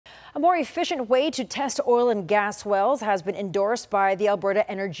more efficient way to test oil and gas wells has been endorsed by the Alberta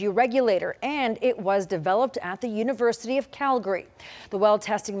Energy Regulator, and it was developed at the University of Calgary. The well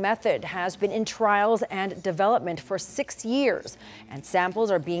testing method has been in trials and development for 6 years, and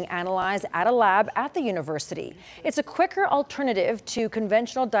samples are being analyzed at a lab at the university. It's a quicker alternative to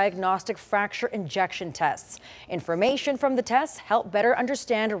conventional diagnostic fracture injection tests. Information from the tests help better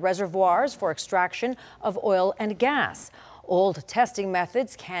understand reservoirs for extraction of oil and gas. Old testing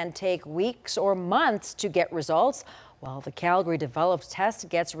methods can take weeks or months to get results, while the Calgary-developed test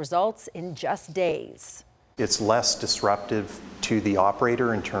gets results in just days. It's less disruptive to the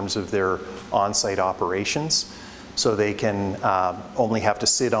operator in terms of their on-site operations, so they can only have to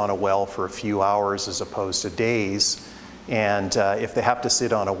sit on a well for a few hours as opposed to days. And if they have to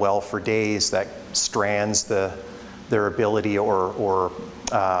sit on a well for days, that strands their ability or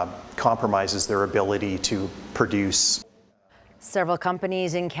compromises their ability to produce. Several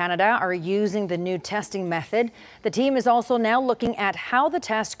companies in Canada are using the new testing method. The team is also now looking at how the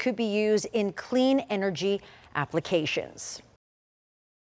test could be used in clean energy applications.